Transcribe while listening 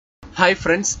Hi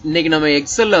friends, இன்னைக்கு நம்ம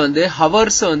எக்ஸல்ல வந்து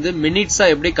ஹவர்ஸ் வந்து மினிட்ஸா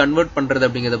எப்படி கன்வர்ட் பண்றது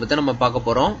அப்படிங்கறத பத்தி நம்ம பார்க்க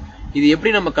போறோம். இது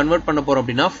எப்படி நம்ம கன்வர்ட் பண்ண போறோம்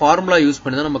அப்படினா ஃபார்முலா யூஸ்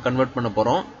பண்ணி தான் நம்ம கன்வர்ட் பண்ண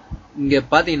போறோம். இங்க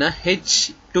பாத்தீங்கன்னா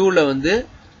H2 ல வந்து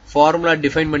ஃபார்முலா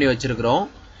டிஃபைன் பண்ணி வச்சிருக்கோம்.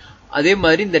 அதே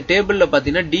மாதிரி இந்த டேபிள்ல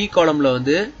பாத்தீங்கன்னா D காலம்ல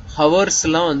வந்து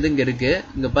ஹவர்ஸ்லாம் வந்து இங்க இருக்கு.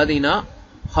 இங்க பாத்தீங்கன்னா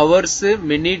ஹவர்ஸ்,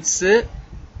 மினிட்ஸ்,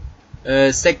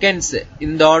 செகண்ட்ஸ்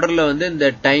இந்த ஆர்டர்ல வந்து இந்த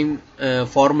டைம்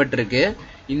ஃபார்மேட் இருக்கு.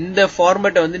 இந்த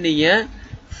ஃபார்மேட்டை வந்து நீங்க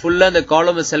ஃபுல்லா இந்த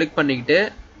காலமை செலக்ட் பண்ணிக்கிட்டு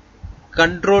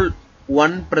கண்ட்ரோல்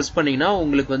 1 பிரஸ் பண்ணீங்கன்னா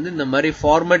உங்களுக்கு வந்து இந்த மாதிரி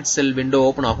ஃபார்மேட் செல் விண்டோ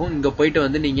ஓபன் ஆகும். இங்க போயிட்டு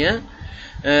வந்து நீங்க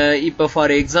இப்போ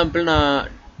ஃபார் எக்ஸாம்பிள் நான்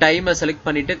டைமை செலக்ட்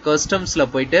பண்ணிட்டு கஸ்டம்ஸ்ல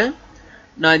போயிட்டு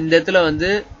நான் இந்த இடத்துல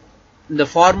வந்து இந்த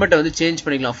ஃபார்மேட்டை வந்து சேஞ்ச்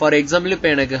பண்ணிக்கலாம். ஃபார் எக்ஸாம்பிள்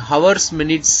இப்போ எனக்கு ஹவர்ஸ்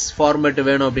மினிட்ஸ் ஃபார்மேட்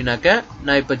வேணும் அப்படின்னாக்க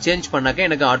நான் இப்போ சேஞ்ச் பண்ணாக்க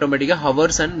எனக்கு ஆட்டோமேட்டிக்கா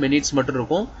ஹவர்ஸ் அண்ட் மினிட்ஸ் மட்டும்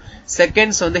இருக்கும்.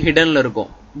 செகண்ட்ஸ் வந்து ஹிடன்ல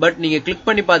இருக்கும். பட் நீங்க கிளிக்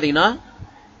பண்ணி பாத்தீங்கன்னா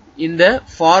இந்த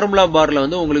ஃபார்முலா பார்ல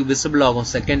வந்து உங்களுக்கு விசிபிள் ஆகும்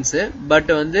செகண்ட்ஸ். பட்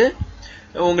வந்து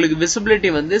உங்களுக்கு விசிபிலிட்டி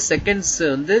வந்து செகண்ட்ஸ்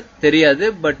வந்து தெரியாது.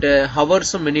 பட்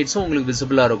ஹவர்ஸும் மினிட்ஸும் உங்களுக்கு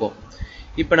விசிபிளா இருக்கும்.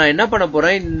 இப்போ நான் என்ன பண்ண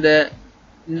போறேன்,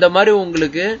 இந்த மாதிரி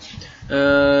உங்களுக்கு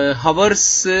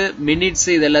ஹவர்ஸ், மினிட்ஸ்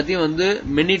இது எல்லாத்தையும் வந்து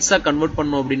மினிட்ஸா கன்வெர்ட்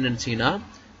பண்ணணும் அப்படின்னு நினைச்சீங்கன்னா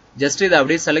ஜஸ்ட் இதை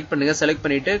அப்படியே செலக்ட் பண்ணுங்க. செலக்ட்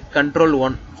பண்ணிட்டு கண்ட்ரோல்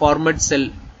 1 ஃபார்மேட் செல்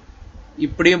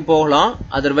இப்படியும் போகலாம்.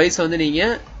 அதர்வைஸ் வந்து நீங்க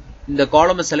இந்த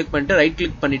காலமை செலக்ட் பண்ணிட்டு ரைட்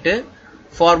கிளிக் பண்ணிட்டு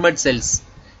ஃபார்மேட் செல்ஸ்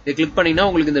இதை கிளிக் பண்ணீங்கன்னா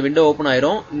உங்களுக்கு இந்த விண்டோ ஓபன்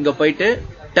ஆயிரும். இங்க போயிட்டு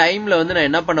டைம்ல வந்து நான்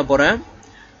என்ன பண்ண போறேன்,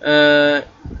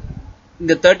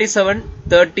 இங்க 37,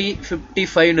 30,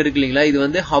 55 இருக்கு இல்லைங்களா, இது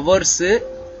வந்து ஹவர்ஸ்,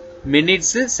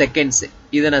 மினிட்ஸ், செகண்ட்ஸ்.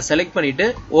 இதை நான் செலக்ட் பண்ணிட்டு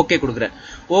ஓகே கொடுக்குறேன்.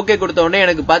 ஓகே கொடுத்த உடனே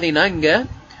எனக்கு பாத்தீங்கன்னா இங்க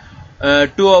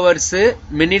 2 ஹவர்ஸ்,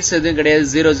 மினிட்ஸ் எதுவும் கிடையாது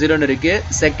 00 இருக்கு,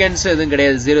 செகண்ட்ஸ் எதுவும்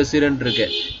கிடையாது 00 இருக்கு.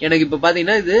 எனக்கு இப்ப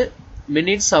பாத்தீங்கன்னா இது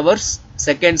மினிட்ஸ், ஹவர்ஸ்,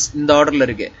 செகண்ட்ஸ் இந்த ஆர்டர்ல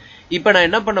இருக்கு. இப்ப நான்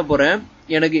என்ன பண்ண போறேன்,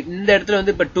 எனக்கு இந்த இடத்துல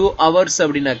வந்து இப்ப 2 ஹவர்ஸ்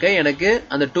அப்படின்னாக்க எனக்கு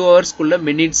அந்த 2 ஹவர்ஸ்க்குள்ள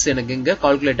மினிட்ஸ் எனக்கு இங்க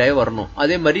கால்குலேட் ஆகி வரணும்.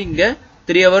 அதே மாதிரி இங்க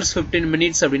 3 ஹவர்ஸ் 15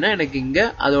 மினிட்ஸ் அப்படின்னா எனக்கு இங்க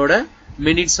அதோட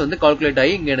மினிட்ஸ் வந்து கால்குலேட்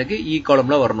ஆகி இங்க எனக்கு இ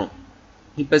காலம்ல வரணும்.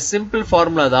 இப்ப சிம்பிள்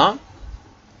ஃபார்முலா தான்.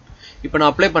 இப்ப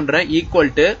நான் அப்ளை பண்றேன்.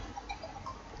 ஈக்குவல் டு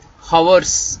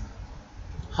ஹவர்ஸ்,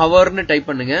 ஹவர்னு டைப்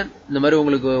பண்ணுங்க. இந்த மாதிரி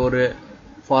உங்களுக்கு ஒரு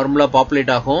ஃபார்முலா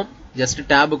பாப்புலேட் ஆகும். ஜஸ்ட்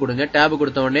டேப் கொடுங்க. டேப்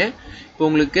கொடுத்த உடனே இப்போ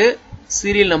உங்களுக்கு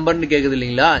சீரியல் நம்பர்னு கேக்குது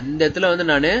இல்லைங்களா, இந்த இடத்துல வந்து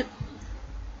நான்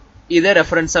இதை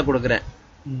ரெஃபரன்ஸா கொடுக்குறேன்.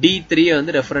 D3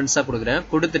 வந்து ரெஃபரன்ஸா கொடுக்குறேன்.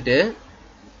 கொடுத்துட்டு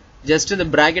ஜஸ்ட் இந்த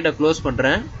பிராக்கெட்டை க்ளோஸ்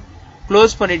பண்றேன்.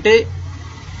 க்ளோஸ் பண்ணிட்டு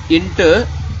இன்ட்டு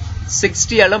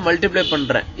 60 மல்டிப்ளை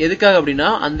பண்றேன். எதுக்காக அப்படின்னா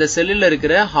அந்த செல்லில்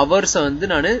இருக்கிற ஹவர்ஸை வந்து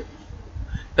நான்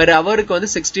பெர் ஹவருக்கு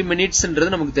வந்து 60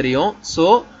 மினிட்ஸ்ன்றது நமக்கு தெரியும். ஸோ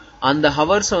அந்த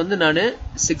ஹவர்ஸை வந்து நான்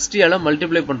 60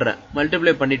 மல்டிப்ளை பண்றேன்.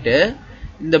 மல்டிப்ளை பண்ணிட்டு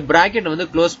இந்த பிராக்கெட் வந்து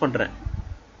க்ளோஸ் பண்றேன்.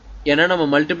 ஏன்னா நம்ம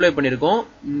மல்டிப்ளை பண்ணிருக்கோம்.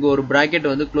 இங்க ஒரு பிராக்கெட்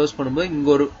வந்து க்ளோஸ் பண்ணும்போது இங்க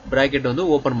ஒரு பிராக்கெட் வந்து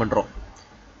ஓபன் பண்றோம்.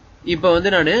 இப்போ வந்து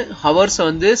நான் ஹவர்ஸ்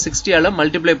வந்து 60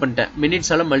 மல்டிப்ளை பண்ணிட்டேன்,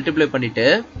 மினிட்ஸ் மல்டிப்ளை பண்ணிட்டு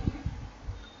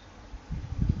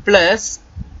பிளஸ்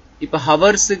இப்ப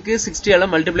ஹவர்ஸுக்கு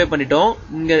 60 மல்டிப்ளை பண்ணிட்டோம்.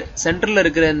 இங்க சென்டர்ல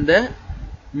இருக்கிற இந்த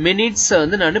மினிட்ஸ்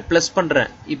வந்து நான் பிளஸ்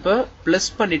பண்றேன். இப்ப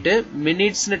பிளஸ் பண்ணிட்டு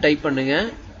மினிட்ஸ்னு டைப் பண்ணுங்க.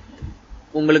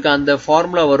 உங்களுக்கு அந்த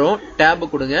ஃபார்முலா வரும். டேப்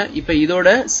கொடுங்க. இப்ப இதோட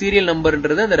சீரியல்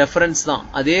நம்பர்ன்றது அந்த ரெஃபரன்ஸ் தான்.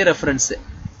 அதே ரெஃபரன்ஸ்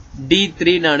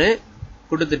D3 நான்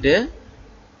கொடுத்துட்டு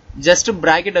ஜஸ்ட்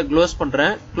பிராக்கெட்டை க்ளோஸ்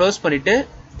பண்றேன். க்ளோஸ் பண்ணிட்டு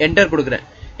என்டர் கொடுக்குறேன்.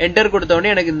 என்டர் கொடுத்த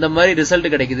உடனே எனக்கு இந்த மாதிரி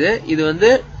ரிசல்ட் கிடைக்குது. இது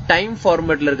வந்து டைம்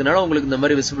ஃபார்மேட்ல இருக்கனால உங்களுக்கு இந்த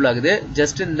மாதிரி விசிபிள் ஆகுது.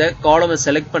 ஜஸ்ட் இந்த காலமை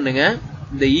செலக்ட் பண்ணுங்க.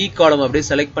 இந்த இ காலம் அப்படியே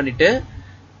செலக்ட் பண்ணிட்டு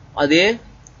அதே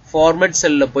ஃபார்மேட்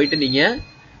செல்ல போயிட்டு நீங்க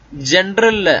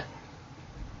ஜெனரல்ல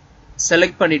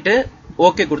செலக்ட் பண்ணிட்டு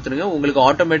ஓகே கொடுத்துருங்க. உங்களுக்கு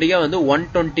ஆட்டோமேட்டிக்கா வந்து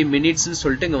 120 மினிட்ஸ்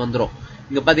சொல்லிட்டு இங்க வந்துரும்.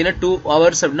 இங்க பாத்தீங்கன்னா 2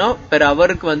 ஹவர்ஸ் அப்படின்னா பெர்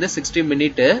ஹவருக்கு வந்து 60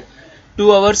 மினிட், 2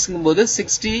 ஹவர்ஸ்ங்கும் போது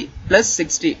 60 பிளஸ்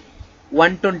 60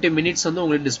 120 மினிட்ஸ் வந்து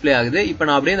உங்களுக்கு டிஸ்பிளே ஆகுது. இப்போ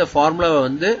நான் அப்படியே இந்த ஃபார்முலாவை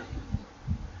வந்து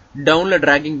டவுன்ல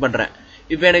டிராகிங் பண்றேன்.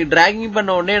 இப்போ எனக்கு டிராகிங்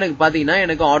பண்ண உடனே எனக்கு பாத்தீங்கன்னா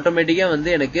எனக்கு ஆட்டோமேட்டிக்கா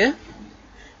வந்து எனக்கு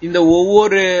இந்த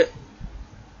ஒவ்வொரு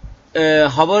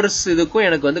ஹவர்ஸ் இதுக்கும்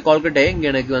எனக்கு வந்து கால்குலேட் ஆகி இங்க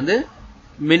எனக்கு வந்து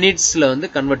மினிட்ஸ்ல வந்து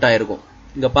கன்வெர்ட் ஆயிருக்கும்.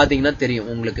 இங்க பாத்தீங்கன்னா தெரியும்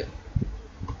உங்களுக்கு.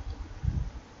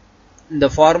 இந்த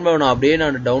ஃபார்முலா நான் அப்படியே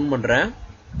டவுன் பண்றேன்.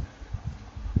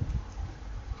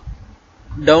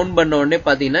 டவுன் பண்ண உடனே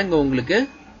பாத்தீங்கன்னா இங்க உங்களுக்கு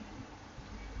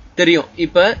தெரியும்.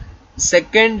 இப்ப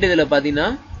செகண்ட் இதுல பாத்தீங்கன்னா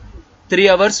 3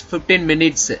 ஹவர்ஸ் 15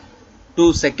 மினிட்ஸ் 2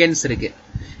 செகண்ட்ஸ் இருக்கு.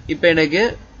 இப்ப எனக்கு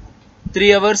 3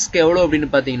 ஹவர்ஸ்க்கு எவ்வளவு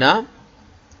அப்படின்னு பாத்தீங்கன்னா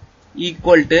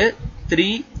ஈக்குவல் டு 3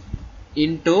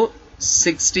 இன்டூ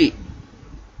 60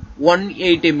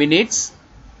 180 மினிட்ஸ்.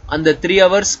 அந்த 3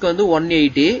 ஹவர்ஸ்க்கு வந்து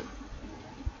 180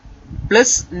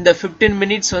 பிளஸ் இந்த 15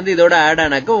 மினிட்ஸ் வந்து இதோட ஆட்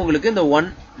ஆனாக்க உங்களுக்கு இந்த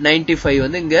 195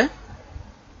 வந்து இங்க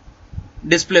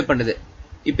டிஸ்ப்ளே பண்ணுது.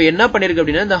 இப்போ என்ன பண்ணிருக்கு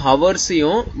அப்படின்னா இந்த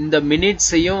ஹவர்ஸையும் இந்த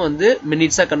மினிட்ஸையும் வந்து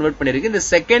மினிட்ஸா கன்வெர்ட் பண்ணிருக்கு. இந்த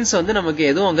செகண்ட்ஸ் வந்து நமக்கு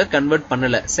எதுவும் அங்க கன்வெர்ட்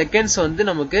பண்ணல. செகண்ட்ஸ் வந்து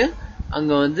நமக்கு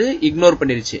அங்க வந்து இக்னோர்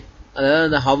பண்ணிருச்சு. அதாவது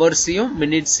அந்த ஹவர்ஸையும்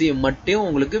மினிட்ஸையும் மட்டும்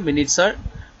உங்களுக்கு மினிட்ஸா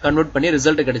கன்வெர்ட் பண்ணி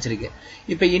ரிசல்ட் கிடைச்சிருக்கு.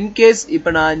 இப்போ இன்கேஸ் இப்போ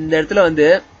நான் இந்த இடத்துல வந்து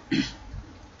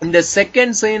இந்த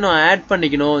செகண்ட்ஸையும் நான் ஆட்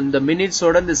பண்ணிக்கணும், இந்த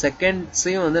மினிட்ஸோட இந்த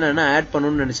செகண்ட்ஸையும் வந்து நான் ஆட்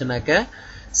பண்ணணும்னு நினைச்சேனாக்க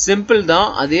சிம்பிள் தான்.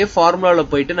 அதே ஃபார்முலாவில்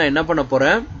போயிட்டு நான் என்ன பண்ண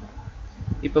போறேன்,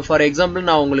 இப்போ ஃபார் எக்ஸாம்பிள்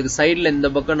நான் உங்களுக்கு சைடில் இந்த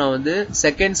பக்கம் நான் வந்து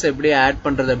செகண்ட்ஸ் எப்படி ஆட்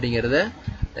பண்றது அப்படிங்கிறத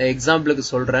எக்ஸாம்பிளுக்கு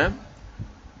சொல்றேன்.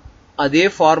 அதே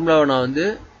ஃபார்முலாவை நான் வந்து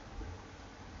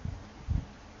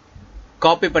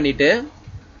காப்பி பண்ணிட்டு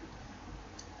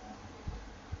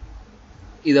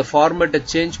இதை ஃபார்மேட்டை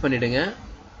சேஞ்ச் பண்ணிடுங்க.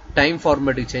 டைம்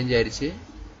ஃபார்மேட்டுக்கு சேஞ்ச் ஆயிருச்சு.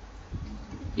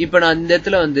 இப்போ நான் இந்த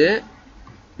இடத்துல வந்து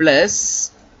பிளஸ்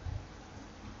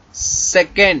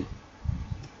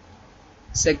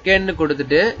செகண்ட்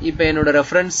கொடுத்துட்டு இப்போ என்னோட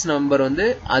ரெஃபரன்ஸ் நம்பர் வந்து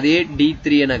அதே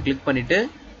D3 நான் கிளிக் பண்ணிட்டு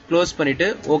க்ளோஸ் பண்ணிட்டு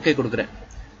ஓகே கொடுக்குறேன்.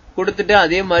 கொடுத்துட்டு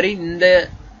அதே மாதிரி இந்த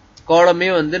காலமே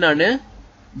வந்து நான்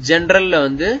ஜெனரல்ல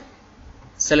வந்து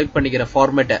செலக்ட் பண்ணிக்கிறேன்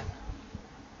ஃபார்மேட்டை.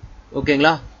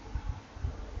 ஓகேங்களா,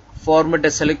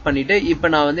 ஃபார்மேட்டை செலக்ட் பண்ணிட்டு இப்போ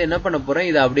நான் வந்து என்ன பண்ண போறேன்,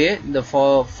 இதை அப்படியே இந்த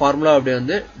ஃபார்முலா அப்படியே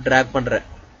வந்து டிராக் பண்றேன்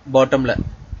பாட்டம்ல.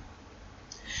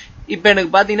 இப்போ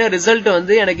எனக்கு பாத்தீங்கன்னா ரிசல்ட்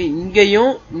வந்து எனக்கு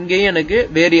இங்கேயும் எனக்கு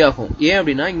வேரி ஆகும். ஏன்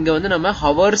அப்படின்னா இங்க வந்து நம்ம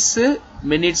ஹவர்ஸ்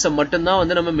மினிட்ஸ் மட்டும்தான்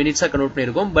வந்து நம்ம மினிட்ஸா கன்வெர்ட்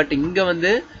பண்ணிருக்கோம். பட் இங்க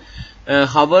வந்து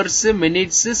ஹவர்ஸ்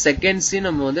மினிட்ஸ் செகண்ட்ஸ்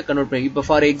நம்ம வந்து கன்வெர்ட் பண்ணி. இப்போ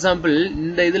ஃபார் எக்ஸாம்பிள்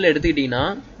இந்த இதுல எடுத்துக்கிட்டீங்கன்னா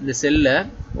இந்த செல்ல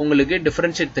உங்களுக்கு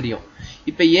டிஃபரன்ஷியேட் தெரியும்.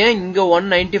 இப்போ ஏன் இங்க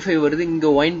 195 வருது, இங்க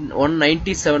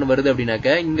 197 வருது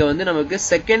அப்படின்னாக்க இங்க வந்து நமக்கு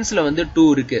செகண்ட்ஸ்ல வந்து 2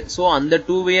 இருக்கு. ஸோ அந்த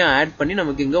 2வையும் ஆட் பண்ணி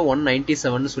நமக்கு இங்க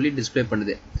 197 சொல்லி டிஸ்பிளே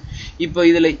பண்ணுது. இப்போ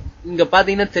இதுல இங்க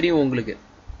பாத்தீங்கன்னா தெரியும் உங்களுக்கு.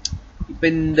 இப்போ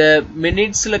இந்த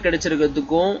மினிட்ஸ்ல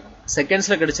கிடைச்சிருக்கிறதுக்கும்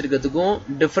செகண்ட்ஸ்ல கிடைச்சிருக்கிறதுக்கும்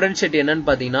டிஃபரன்ஷியேட் என்னன்னு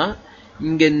பாத்தீங்கன்னா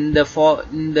இங்க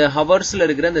இந்த ஹவர்ஸ்ல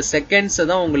இருக்கிற இந்த செகண்ட்ஸ்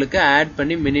தான் உங்களுக்கு ஆட்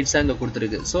பண்ணி மினிட்ஸா இங்க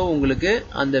கொடுத்துருக்கு. ஸோ உங்களுக்கு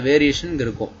அந்த வேரியேஷன்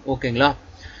இருக்கும். ஓகேங்களா,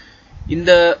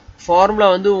 இந்த ஃபார்முலா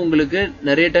வந்து உங்களுக்கு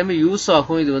நிறைய டைம் யூஸ்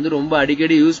ஆகும். இது வந்து ரொம்ப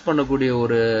அடிக்கடி யூஸ் பண்ணக்கூடிய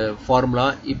ஒரு ஃபார்முலா.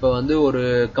 இப்போ வந்து ஒரு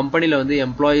கம்பெனில வந்து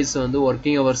எம்ப்ளாயிஸ் வந்து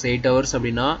ஒர்க்கிங் ஹவர்ஸ் 8 ஹவர்ஸ்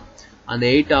அப்படின்னா அந்த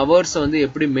 8 ஹவர்ஸ் வந்து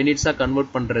எப்படி மினிட்ஸா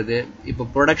கன்வெர்ட் பண்றது, இப்போ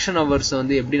ப்ரொடக்ஷன் ஹவர்ஸ்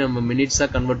வந்து எப்படி நம்ம மினிட்ஸா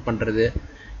கன்வெர்ட் பண்றது,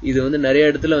 இது வந்து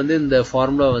நிறைய இடத்துல வந்து இந்த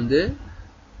ஃபார்முலா வந்து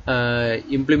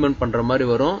இம்ப்ளிமெண்ட் பண்ற மாதிரி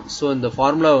வரும். ஸோ இந்த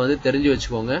ஃபார்முலா வந்து தெரிஞ்சு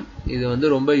வச்சுக்கோங்க. இது வந்து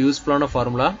ரொம்ப யூஸ்ஃபுல்லான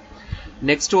ஃபார்முலா.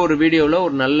 நெக்ஸ்ட் ஒரு வீடியோவில்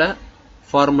ஒரு நல்ல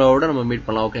ஃபார்முலாவோட நம்ம மீட்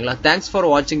பண்ணலாம். ஓகேங்களா, தேங்க்ஸ் ஃபார்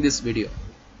வாட்சிங் திஸ் வீடியோ.